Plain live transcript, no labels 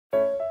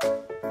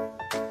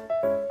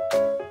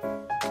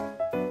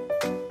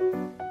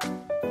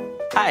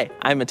Hi,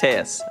 I'm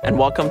Matheus, and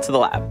welcome to the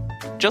lab.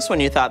 Just when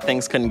you thought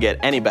things couldn't get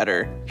any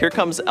better, here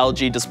comes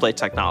LG Display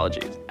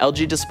Technology.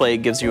 LG Display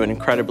gives you an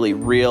incredibly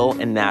real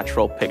and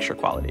natural picture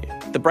quality.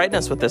 The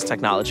brightness with this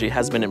technology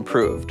has been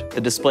improved. The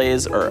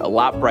displays are a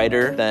lot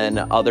brighter than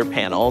other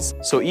panels,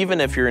 so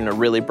even if you're in a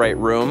really bright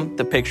room,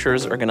 the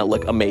pictures are gonna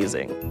look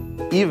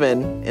amazing.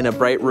 Even in a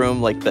bright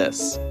room like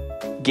this.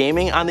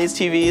 Gaming on these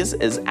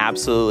TVs is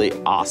absolutely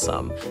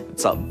awesome.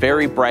 It's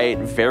very bright,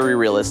 very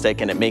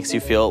realistic, and it makes you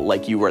feel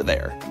like you were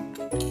there.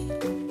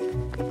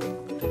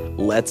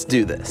 Let's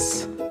do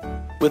this.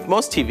 With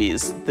most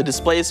TVs, the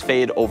displays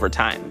fade over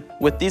time.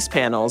 With these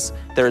panels,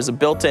 there is a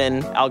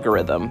built-in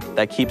algorithm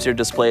that keeps your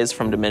displays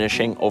from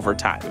diminishing over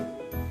time.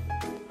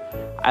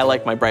 I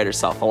like my brighter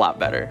self a lot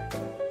better.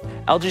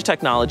 LG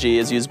technology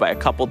is used by a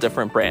couple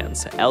different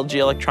brands, LG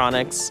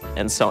Electronics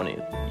and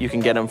Sony. You can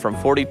get them from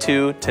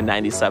 42 to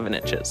 97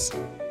 inches.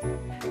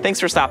 Thanks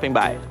for stopping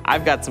by.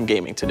 I've got some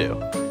gaming to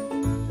do.